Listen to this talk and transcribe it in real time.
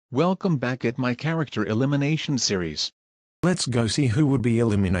Welcome back at my character elimination series. Let's go see who would be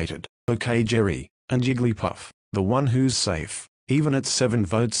eliminated. Okay, Jerry and Jigglypuff, the one who's safe, even at 7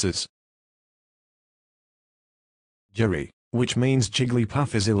 votes is Jerry, which means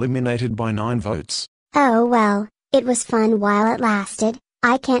Jigglypuff is eliminated by 9 votes. Oh well, it was fun while it lasted.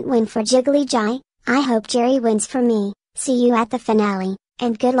 I can't win for Jiggly Jai. I hope Jerry wins for me. See you at the finale,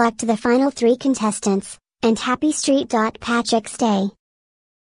 and good luck to the final 3 contestants, and happy Street Patrick's Day.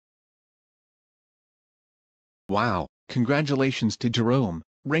 Wow, congratulations to Jerome,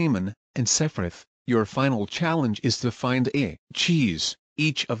 Raymond, and Sephiroth. Your final challenge is to find a cheese.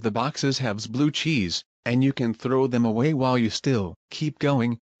 Each of the boxes has blue cheese, and you can throw them away while you still keep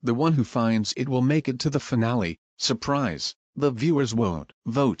going. The one who finds it will make it to the finale. Surprise, the viewers won't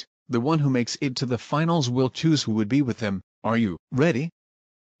vote. The one who makes it to the finals will choose who would be with them. Are you ready?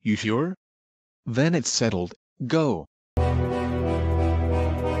 You sure? Then it's settled. Go.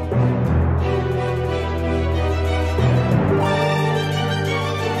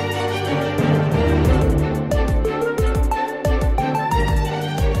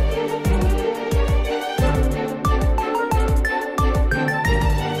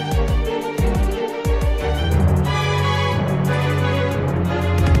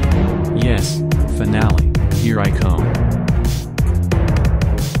 Yes, finale, here I come.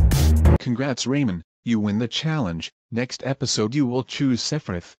 Congrats Raymond, you win the challenge. Next episode you will choose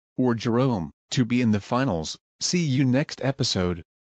Sephiroth or Jerome to be in the finals. See you next episode.